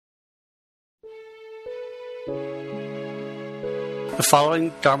The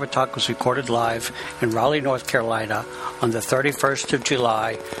following Dharma Talk was recorded live in Raleigh, North Carolina on the 31st of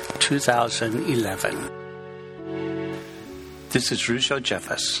July, 2011. This is Rujo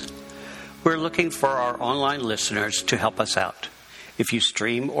Jeffers. We're looking for our online listeners to help us out. If you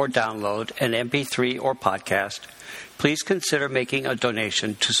stream or download an MP3 or podcast, please consider making a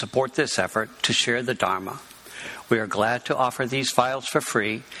donation to support this effort to share the Dharma. We are glad to offer these files for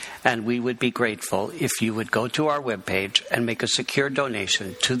free, and we would be grateful if you would go to our webpage and make a secure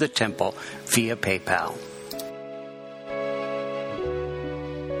donation to the temple via PayPal.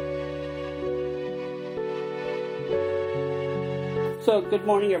 So, good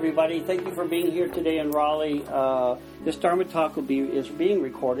morning, everybody. Thank you for being here today in Raleigh. This Dharma Talk is being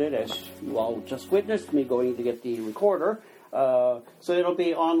recorded, as you all just witnessed me going to get the recorder. So it'll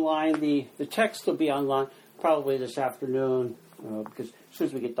be online. The text will be online probably this afternoon, because as soon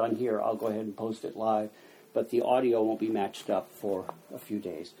as we get done here, I'll go ahead and post it live. But the audio won't be matched up for a few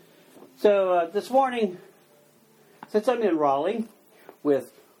days. So this morning, since I'm in Raleigh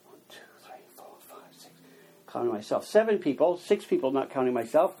with 7 people, 6 people not counting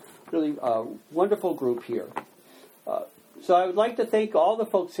myself, really wonderful group here. So I would like to thank all the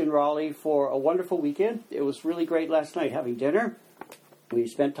folks in Raleigh for a wonderful weekend. It was really great last night having dinner. We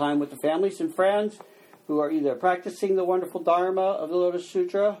spent time with the families and friends who are either practicing the wonderful Dharma of the Lotus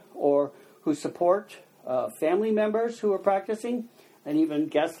Sutra or who support family members who are practicing, and even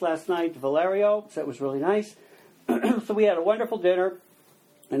guests last night, Valerio, so it was really nice. So we had a wonderful dinner,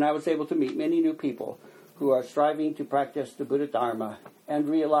 and I was able to meet many new people who are striving to practice the Buddha Dharma and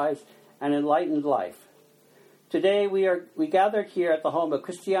realize an enlightened life. Today we gathered here at the home of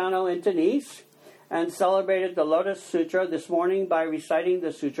Cristiano and Denise and celebrated the Lotus Sutra this morning by reciting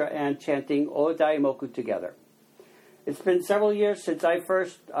the sutra and chanting O Daimoku together. It's been several years since I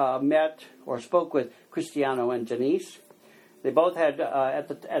first met or spoke with Cristiano and Denise. They both had, at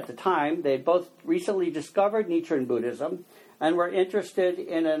the time, they had both recently discovered Nichiren Buddhism and were interested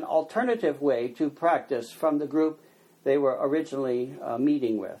in an alternative way to practice from the group they were originally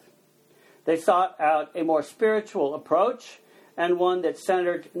meeting with. They sought out a more spiritual approach and one that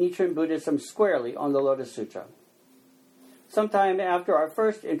centered Nichiren Buddhism squarely on the Lotus Sutra. Sometime after our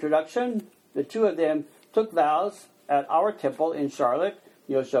first introduction, the two of them took vows at our temple in Charlotte,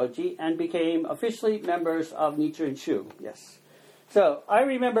 Yoshoji, and became officially members of Nichiren Shu. Yes. So I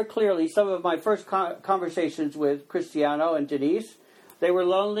remember clearly some of my first conversations with Cristiano and Denise. They were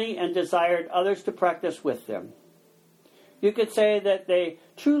lonely and desired others to practice with them. You could say that they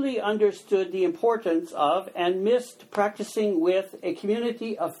truly understood the importance of and missed practicing with a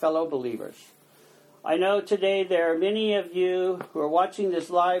community of fellow believers. I know today there are many of you who are watching this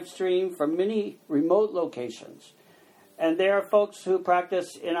live stream from many remote locations. And there are folks who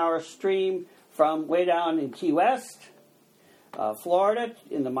practice in our stream from way down in Key West, Florida,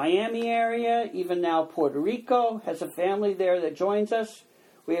 in the Miami area, even now Puerto Rico has a family there that joins us.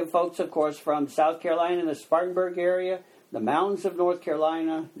 We have folks, of course, from South Carolina in the Spartanburg area, the mountains of North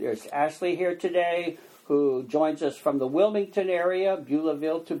Carolina. There's Ashley here today, who joins us from the Wilmington area,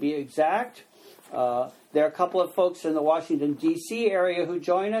 Beulahville to be exact. There are a couple of folks in the Washington, D.C. area who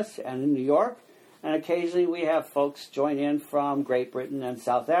join us, and in New York. And occasionally we have folks join in from Great Britain and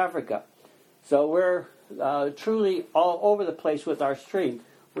South Africa. So we're truly all over the place with our stream.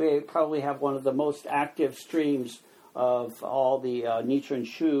 We probably have one of the most active streams of all the Nichiren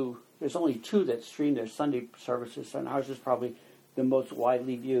Shu. There's only 2 that stream their Sunday services, and ours is probably the most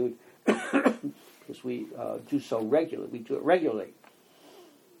widely viewed because we do so regularly. We do it regularly.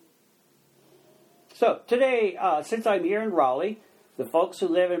 So today, since I'm here in Raleigh, the folks who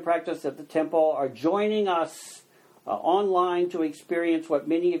live and practice at the temple are joining us online to experience what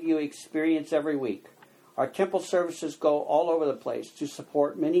many of you experience every week. Our temple services go all over the place to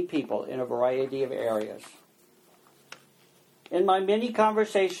support many people in a variety of areas. In my many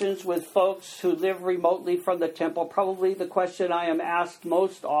conversations with folks who live remotely from the temple, probably the question I am asked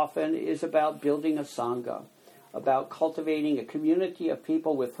most often is about building a Sangha, about cultivating a community of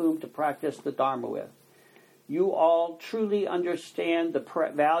people with whom to practice the Dharma with. You all truly understand the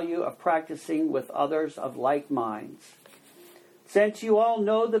value of practicing with others of like minds. Since you all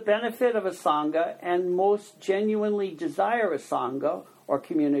know the benefit of a Sangha and most genuinely desire a Sangha or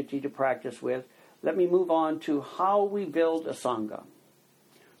community to practice with, let me move on to how we build a Sangha.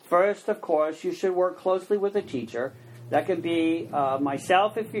 First, of course, you should work closely with a teacher. That can be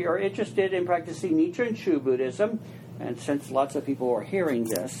myself if you're interested in practicing Nichiren Shu Buddhism. And since lots of people are hearing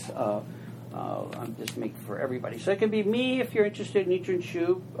this, I'm just making for everybody. So it can be me if you're interested in Nichiren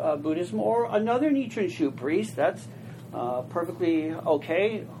Shu Buddhism, or another Nichiren Shu priest. That's perfectly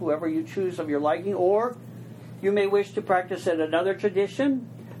okay, whoever you choose of your liking. Or You may wish to practice in another tradition,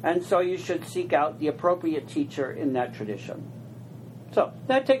 and so you should seek out the appropriate teacher in that tradition. So,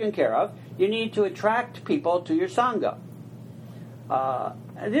 that taken care of. You need to attract people to your Sangha.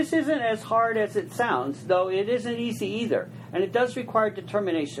 This isn't as hard as it sounds, though it isn't easy either, and it does require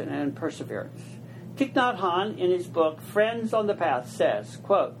determination and perseverance. Thich Nhat Hanh, in his book Friends on the Path, says,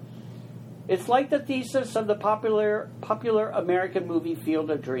 quote, "It's like the thesis of the popular American movie Field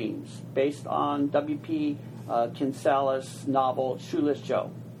of Dreams, based on W.P. Kinsella's novel Shoeless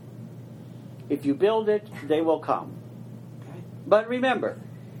Joe. If you build it, they will come." Okay? But remember,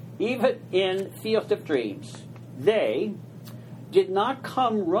 even in Field of Dreams, they did not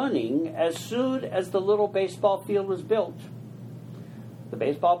come running as soon as the little baseball field was built. The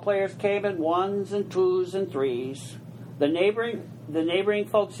baseball players came in ones and twos and threes. The neighboring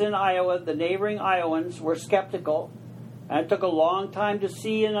folks in Iowa, the neighboring Iowans, were skeptical, and it took a long time to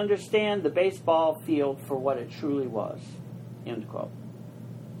see and understand the baseball field for what it truly was. End quote.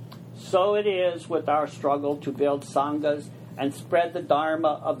 So it is with our struggle to build sanghas and spread the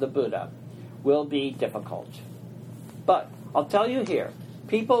Dharma of the Buddha. Will be difficult. But I'll tell you here,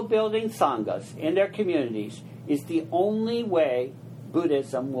 people building sanghas in their communities is the only way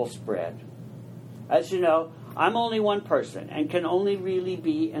Buddhism will spread. As you know, I'm only one person and can only really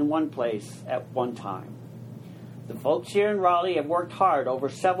be in one place at one time. The folks here in Raleigh have worked hard over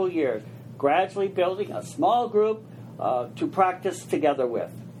several years, gradually building a small group to practice together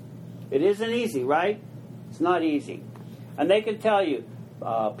with. It isn't easy, right? It's not easy. And they can tell you,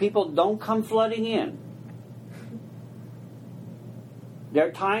 people don't come flooding in. There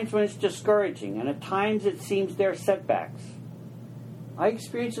are times when it's discouraging, and at times it seems there are setbacks. I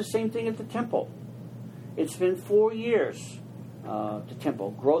experienced the same thing at the temple. It's been 4 years, the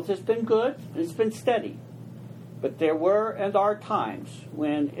temple. Growth has been good, and it's been steady. But there were and are times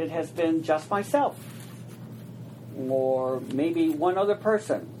when it has been just myself, or maybe one other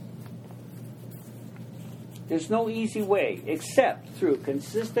person. There's no easy way except through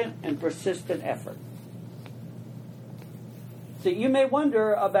consistent and persistent effort. So you may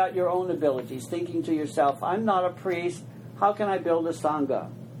wonder about your own abilities, thinking to yourself, I'm not a priest, how can I build a sangha?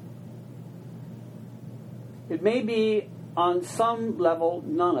 It may be on some level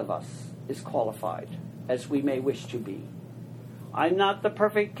none of us is qualified, as we may wish to be. I'm not the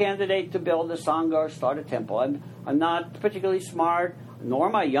perfect candidate to build a sangha or start a temple. I'm not particularly smart, nor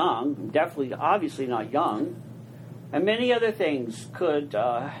am I young. I'm definitely, obviously not young. And many other things could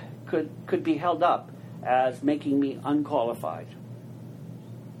be held up as making me unqualified.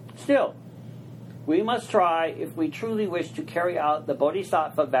 Still, we must try if we truly wish to carry out the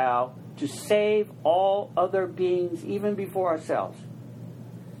Bodhisattva vow to save all other beings even before ourselves.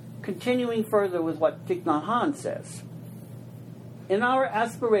 Continuing further with what Thich Nhat Hanh says, in our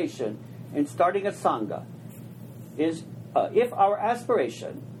aspiration in starting a sangha if our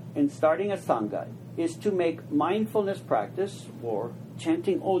aspiration in starting a sangha is to make mindfulness practice, or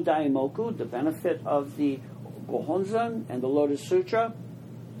chanting Odaimoku, the benefit of the Gohonzon and the Lotus Sutra,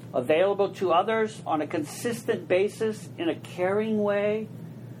 available to others on a consistent basis in a caring way,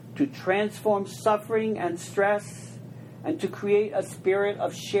 to transform suffering and stress, and to create a spirit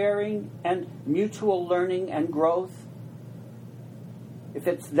of sharing and mutual learning and growth. If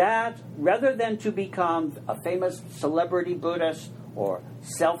it's that, rather than to become a famous celebrity Buddhist or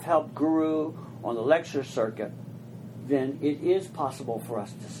self-help guru on the lecture circuit, then it is possible for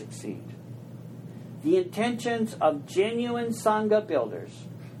us to succeed. The intentions of genuine Sangha builders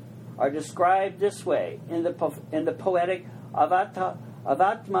are described this way in the poetic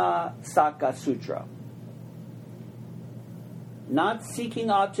Avatma Saka Sutra. Not seeking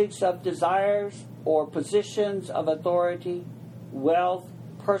objects of desires or positions of authority, wealth,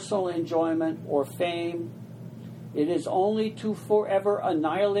 personal enjoyment, or fame. It is only to forever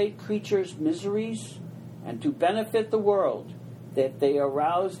annihilate creatures' miseries and to benefit the world that they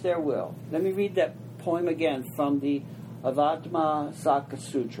arouse their will. Let me read that poem again from the Avatma Saka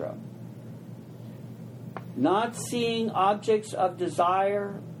Sutra. Not seeing objects of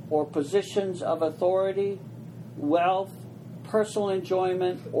desire or positions of authority, wealth, personal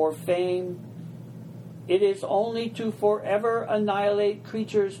enjoyment, or fame, it is only to forever annihilate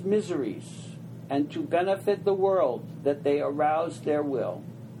creatures' miseries and to benefit the world that they arouse their will.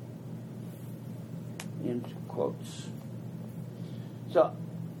 End quotes. So,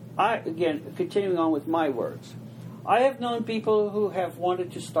 again, continuing on with my words, I have known people who have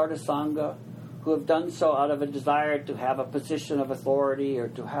wanted to start a sangha, who have done so out of a desire to have a position of authority or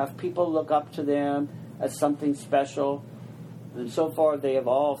to have people look up to them as something special. And so far, they have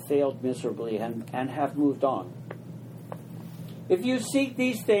all failed miserably and have moved on. If you seek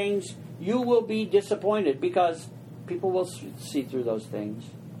these things, you will be disappointed because people will see through those things.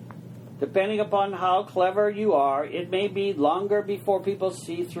 Depending upon how clever you are, it may be longer before people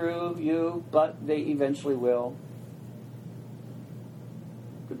see through you, but they eventually will.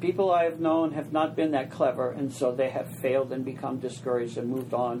 The people I have known have not been that clever, and so they have failed and become discouraged and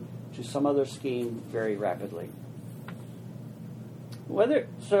moved on to some other scheme very rapidly.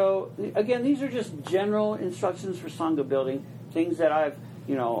 So again, these are just general instructions for Sangha building, things that I've,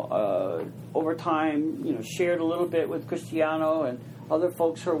 over time, shared a little bit with Cristiano and other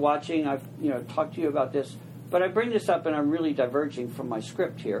folks who are watching. I've, talked to you about this, but I bring this up, and I'm really diverging from my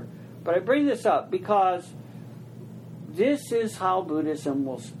script here. But I bring this up because this is how Buddhism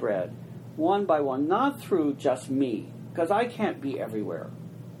will spread, one by one, not through just me, because I can't be everywhere,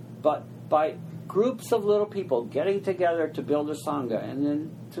 but by groups of little people getting together to build a Sangha, and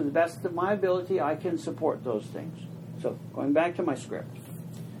then to the best of my ability, I can support those things. So, going back to my script,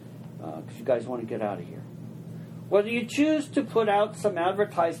 because you guys want to get out of here. Whether you choose to put out some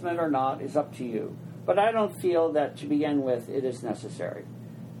advertisement or not is up to you, but I don't feel that to begin with it is necessary.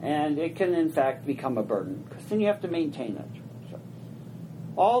 And it can, in fact, become a burden, because then you have to maintain it. So,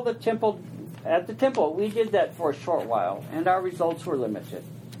 at the temple, we did that for a short while, and our results were limited.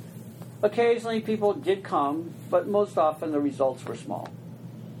 Occasionally, people did come, but most often the results were small.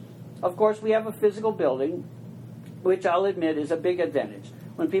 Of course, we have a physical building, which I'll admit is a big advantage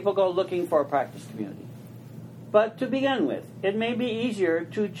when people go looking for a practice community. But to begin with, it may be easier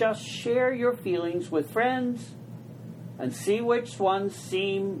to just share your feelings with friends and see which ones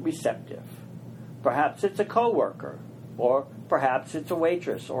seem receptive. Perhaps it's a coworker, or perhaps it's a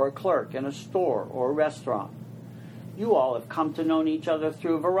waitress or a clerk in a store or a restaurant. You all have come to know each other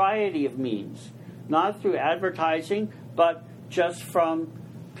through a variety of means, not through advertising, but just from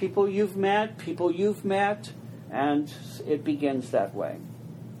people you've met, and it begins that way.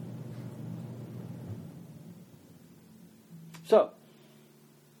 So,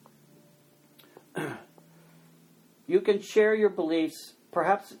 you can share your beliefs,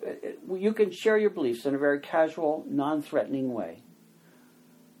 perhaps you can share your beliefs in a very casual, non-threatening way.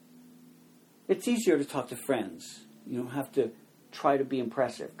 It's easier to talk to friends. You don't have to try to be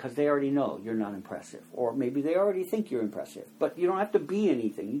impressive, because they already know you're not impressive. Or maybe they already think you're impressive. But you don't have to be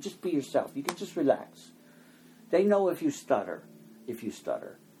anything. You just be yourself. You can just relax. They know if you stutter.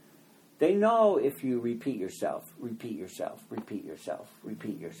 They know if you repeat yourself.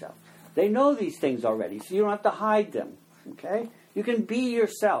 They know these things already, so you don't have to hide them. Okay? You can be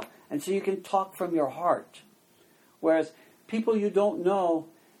yourself, and so you can talk from your heart. Whereas people you don't know,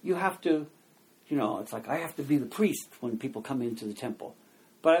 you have to, it's like I have to be the priest when people come into the temple.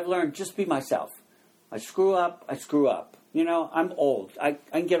 But I've learned, just be myself. I screw up. I'm old. I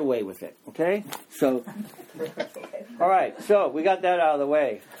can get away with it. Okay? So, all right. So, we got that out of the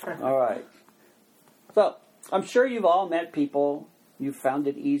way. All right. So, I'm sure you've all met people you found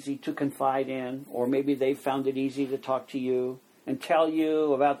it easy to confide in, or maybe they found it easy to talk to you and tell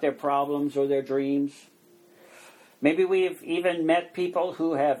you about their problems or their dreams. Maybe we've even met people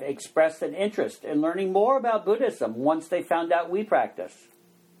who have expressed an interest in learning more about Buddhism once they found out we practice.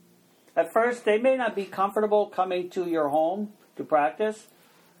 At first, they may not be comfortable coming to your home to practice,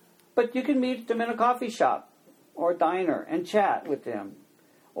 but you can meet them in a coffee shop or a diner and chat with them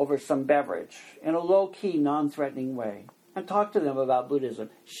over some beverage in a low-key, non-threatening way, and talk to them about Buddhism.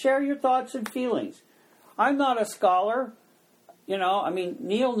 Share your thoughts and feelings. I'm not a scholar.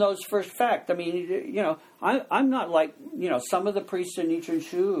 Neil knows first fact. I'm not like, some of the priests in Nichiren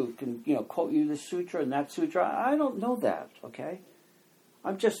Shu who can, quote you this sutra and that sutra. I don't know that, okay?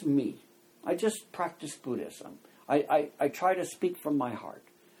 I'm just me. I just practice Buddhism. I try to speak from my heart.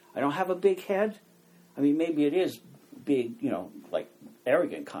 I don't have a big head. Maybe it is big, like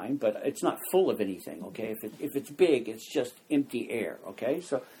arrogant kind, but it's not full of anything, okay? If it's big, it's just empty air, okay?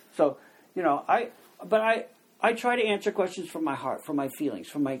 So I try to answer questions from my heart, from my feelings,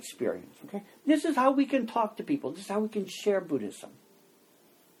 from my experience, okay? This is how we can talk to people. This is how we can share Buddhism.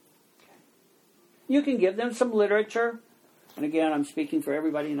 Okay. You can give them some literature. And again, I'm speaking for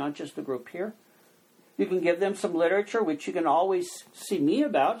everybody, not just the group here. You can give them some literature, which you can always see me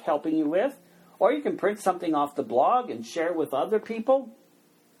about, helping you with. Or you can print something off the blog and share with other people.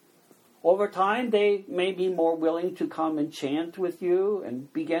 Over time, they may be more willing to come and chant with you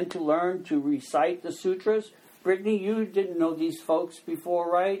and begin to learn to recite the sutras. Brittany, you didn't know these folks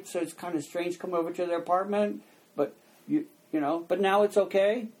before, right? So it's kind of strange coming over to their apartment. But, but now it's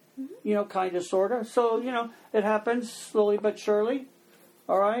okay. Kind of, sort of. So, it happens slowly but surely.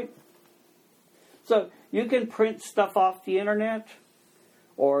 All right? So, you can print stuff off the internet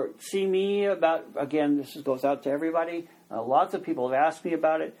or see me about, again, this goes out to everybody. Lots of people have asked me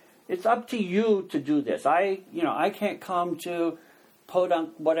about it. It's up to you to do this. I can't come to Podunk,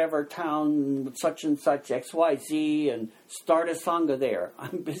 whatever town, such and such, XYZ, and start a Sangha there.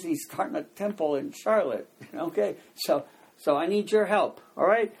 I'm busy starting a temple in Charlotte. Okay? So I need your help. All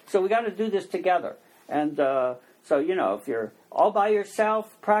right? So we got to do this together. And if you're all by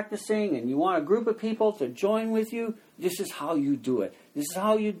yourself practicing and you want a group of people to join with you, this is how you do it. This is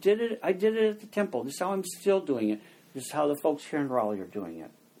how you did it. I did it at the temple. This is how I'm still doing it. This is how the folks here in Raleigh are doing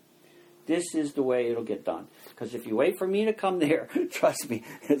it. This is the way it'll get done. Because if you wait for me to come there, trust me,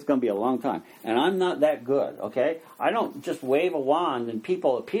 it's going to be a long time. And I'm not that good, okay? I don't just wave a wand and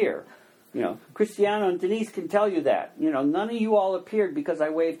people appear. Cristiano and Denise can tell you that. None of you all appeared because I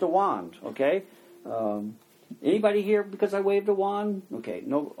waved a wand, okay? Anybody here because I waved a wand? Okay,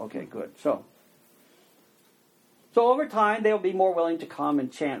 no, okay, good. So over time, they'll be more willing to come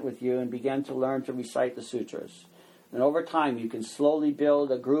and chant with you and begin to learn to recite the sutras. And over time, you can slowly build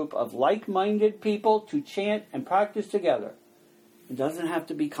a group of like-minded people to chant and practice together. It doesn't have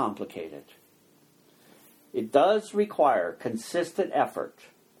to be complicated. It does require consistent effort,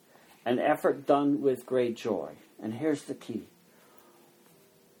 an effort done with great joy. And here's the key.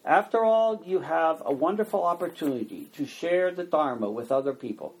 After all, you have a wonderful opportunity to share the Dharma with other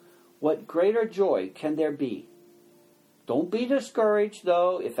people. What greater joy can there be? Don't be discouraged,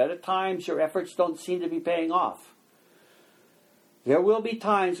 though, if at times your efforts don't seem to be paying off. There will be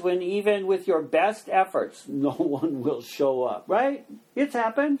times when even with your best efforts, no one will show up, right? It's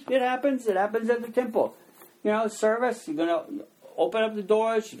happened. It happens. It happens at the temple. Service, you're going to open up the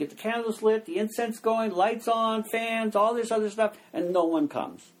doors, you get the candles lit, the incense going, lights on, fans, all this other stuff, and no one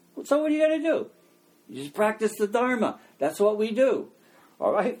comes. So what are you going to do? You just practice the Dharma. That's what we do.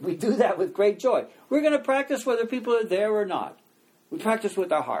 All right? We do that with great joy. We're going to practice whether people are there or not. We practice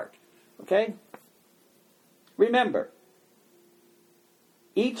with our heart. Okay? Remember,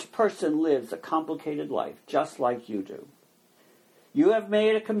 each person lives a complicated life, just like you do. You have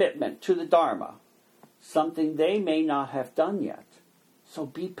made a commitment to the Dharma, something they may not have done yet. So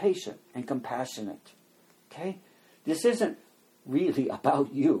be patient and compassionate. Okay? This isn't really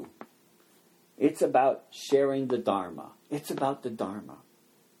about you. It's about sharing the Dharma. It's about the Dharma.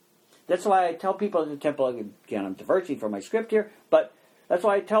 That's why I tell people at the temple, again, I'm diverging from my script here, but that's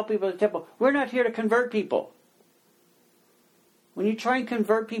why I tell people at the temple, we're not here to convert people. When you try and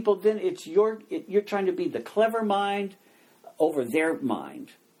convert people, then you're trying to be the clever mind over their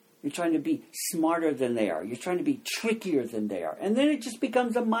mind. You're trying to be smarter than they are. You're trying to be trickier than they are. And then it just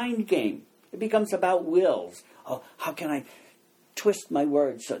becomes a mind game. It becomes about wills. Oh, how can I twist my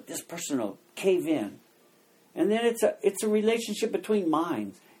words so this person will cave in? And then it's a relationship between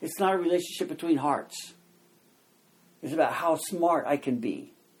minds. It's not a relationship between hearts. It's about how smart I can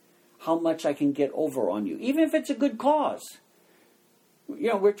be. How much I can get over on you. Even if it's a good cause.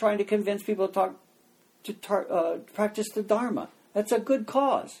 We're trying to convince people to practice the Dharma. That's a good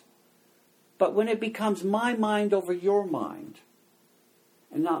cause. But when it becomes my mind over your mind,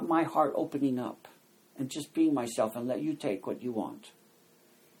 and not my heart opening up, and just being myself and let you take what you want,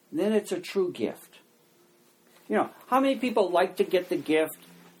 then it's a true gift. How many people like to get the gift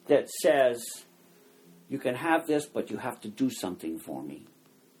that says, you can have this, but you have to do something for me?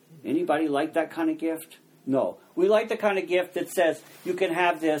 Anybody like that kind of gift? No. We like the kind of gift that says, you can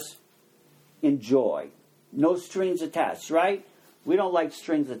have this, enjoy. No strings attached, right? We don't like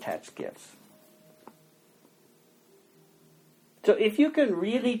strings attached gifts. So if you can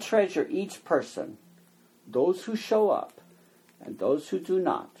really treasure each person, those who show up and those who do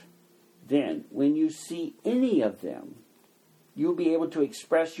not, then when you see any of them, you'll be able to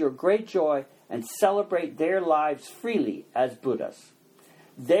express your great joy and celebrate their lives freely as Buddhas.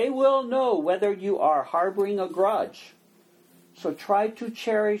 They will know whether you are harboring a grudge. So try to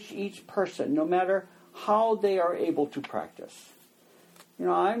cherish each person, no matter how they are able to practice.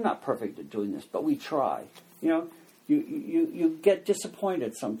 I'm not perfect at doing this, but we try. You get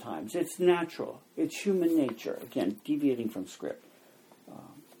disappointed sometimes. It's natural. It's human nature. Again, deviating from script.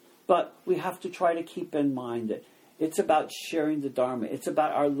 But we have to try to keep in mind that it's about sharing the Dharma. It's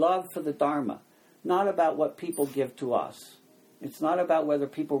about our love for the Dharma, not about what people give to us. It's not about whether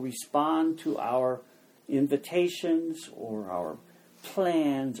people respond to our invitations or our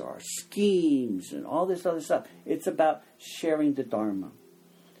plans or our schemes and all this other stuff. It's about sharing the Dharma.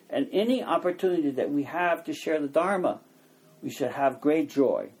 And any opportunity that we have to share the Dharma, we should have great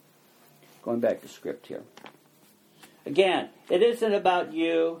joy. Going back to script here. Again, it isn't about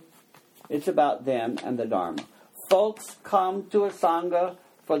you. It's about them and the Dharma. Folks come to a Sangha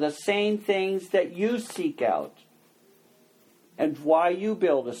for the same things that you seek out and why you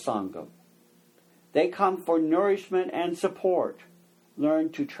build a Sangha. They come for nourishment and support, learn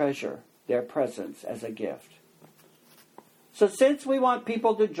to treasure their presence as a gift. So since we want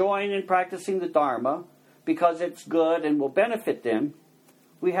people to join in practicing the Dharma because it's good and will benefit them,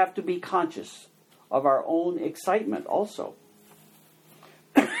 we have to be conscious of our own excitement also.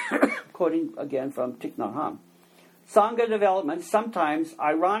 Quoting again from Thich Nhat Hanh. Sangha development sometimes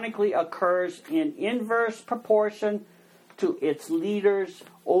ironically occurs in inverse proportion to its leaders'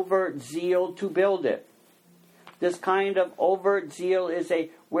 overt zeal to build it. This kind of overt zeal is a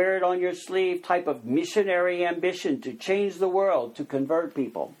wear-it-on-your-sleeve type of missionary ambition to change the world, to convert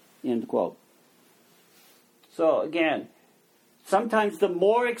people. End quote. So again, sometimes the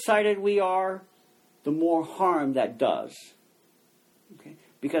more excited we are, the more harm that does. Okay?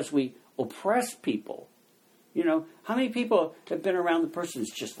 Because we oppress people. You know, how many people have been around the person who's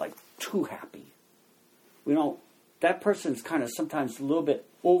just like too happy? That person's kind of sometimes a little bit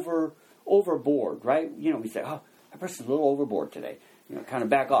overboard, right? You know, we say, oh, that person's a little overboard today. You know, kind of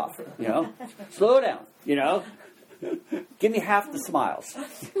back off, you know. Slow down, you know. Give me half the smiles,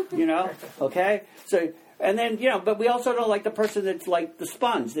 you know, okay? So, and then, you know, but we also don't like the person that's like the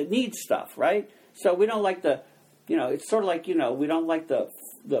sponge that needs stuff, right? So we don't like the, you know, it's sort of like, you know, we don't like the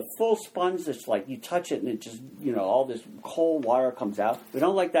full sponge that's like you touch it and it just, you know, all this cold water comes out. We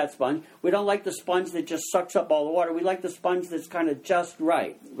don't like that sponge. We don't like the sponge that just sucks up all the water. We like the sponge that's kind of just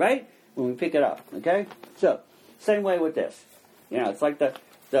right? When we pick it up, okay? So, same way with this. You know, it's like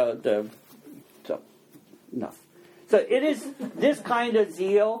so it is this kind of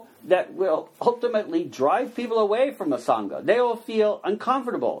zeal that will ultimately drive people away from a Sangha. They will feel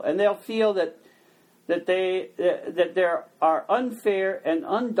uncomfortable and they'll feel that there are unfair and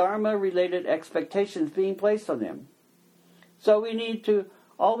undharma-related expectations being placed on them. So we need to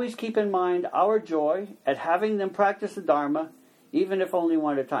always keep in mind our joy at having them practice the Dharma, even if only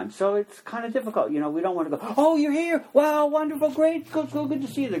one at a time. So it's kind of difficult. You know, we don't want to go, oh, you're here. Wow, wonderful, great, good to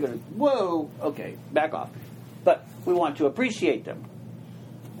see you. They're going to, whoa, okay, back off. But we want to appreciate them.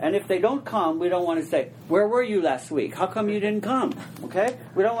 And if they don't come, we don't want to say, where were you last week? How come you didn't come? Okay?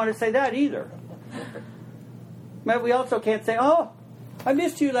 We don't want to say that either. But we also can't say, oh, I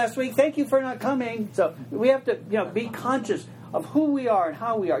missed you last week. Thank you for not coming. So we have to, you know, be conscious of who we are and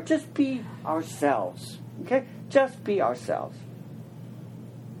how we are. Just be ourselves. Okay? Just be ourselves.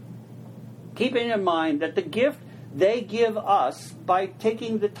 Keeping in mind that the gift they give us by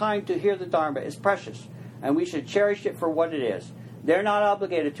taking the time to hear the Dharma is precious. And we should cherish it for what it is. They're not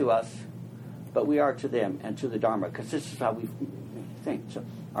obligated to us, but we are to them and to the Dharma, because this is how we think. So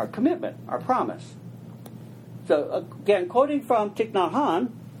our commitment, our promise. So again, quoting from Thich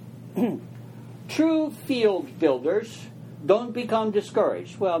Nhat Hanh, true field builders don't become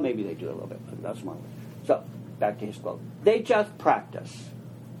discouraged. Well, maybe they do a little bit, but that's more. So, back to his quote. They just practice.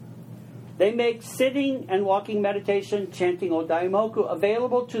 They make sitting and walking meditation, chanting O Daimoku,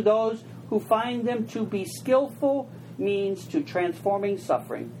 available to those who find them to be skillful means to transforming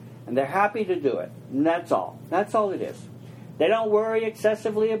suffering, and they're happy to do it. And that's all. That's all it is. They don't worry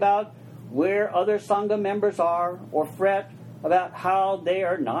excessively about where other Sangha members are or fret about how they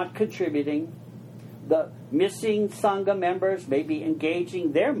are not contributing. The missing Sangha members may be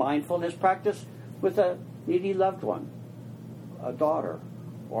engaging their mindfulness practice with a needy loved one, a daughter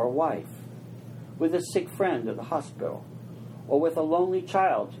or a wife, with a sick friend at the hospital, or with a lonely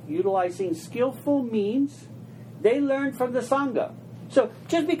child, utilizing skillful means they learned from the Sangha. So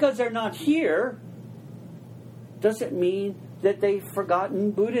just because they're not here doesn't mean that they've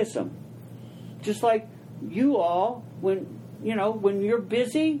forgotten Buddhism. Just like you all, when you're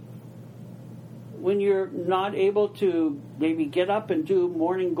busy, when you're not able to maybe get up and do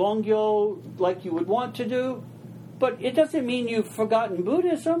morning gongyo like you would want to do, but it doesn't mean you've forgotten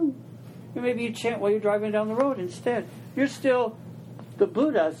Buddhism. Maybe you chant while you're driving down the road instead. You're still the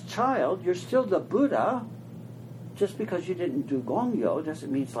Buddha's child. You're still the Buddha. Just because you didn't do gongyo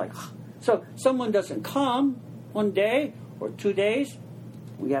doesn't mean it's like... So someone doesn't come one day or 2 days,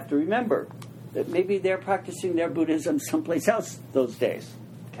 we have to remember that maybe they're practicing their Buddhism someplace else those days.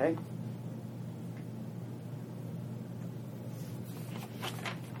 Okay?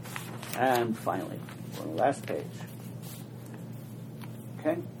 And finally, on the last page.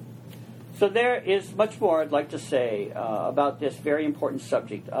 Okay? So there is much more I'd like to say about this very important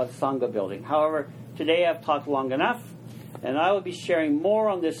subject of Sangha building. However, today I've talked long enough, and I will be sharing more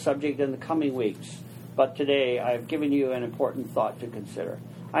on this subject in the coming weeks. But today I've given you an important thought to consider.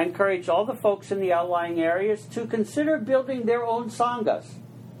 I encourage all the folks in the outlying areas to consider building their own Sanghas.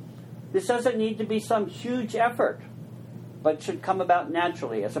 This doesn't need to be some huge effort, but should come about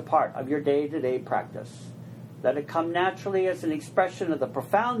naturally as a part of your day-to-day practice. Let it come naturally as an expression of the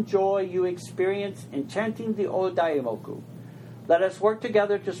profound joy you experience in chanting the O Daimoku. Let us work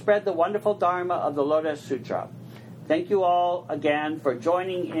together to spread the wonderful Dharma of the Lotus Sutra. Thank you all again for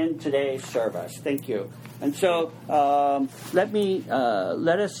joining in today's service. Thank you. And so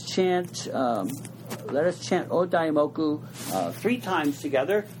let us chant Odaimoku 3 times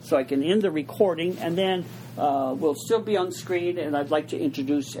together so I can end the recording, and then we'll still be on screen, and I'd like to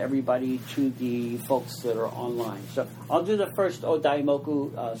introduce everybody to the folks that are online. So I'll do the first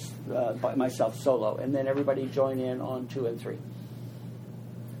Odaimoku by myself solo, and then everybody join in on 2 and 3.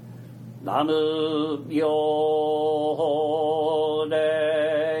 Namu Myo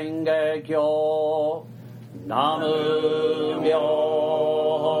Renge Kyo. Namu Myo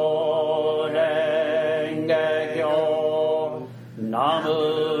Renge Kyo.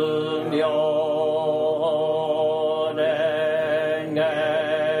 Namu Myo Renge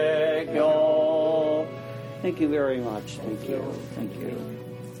Kyo. Thank you very much. Thank you. Thank you.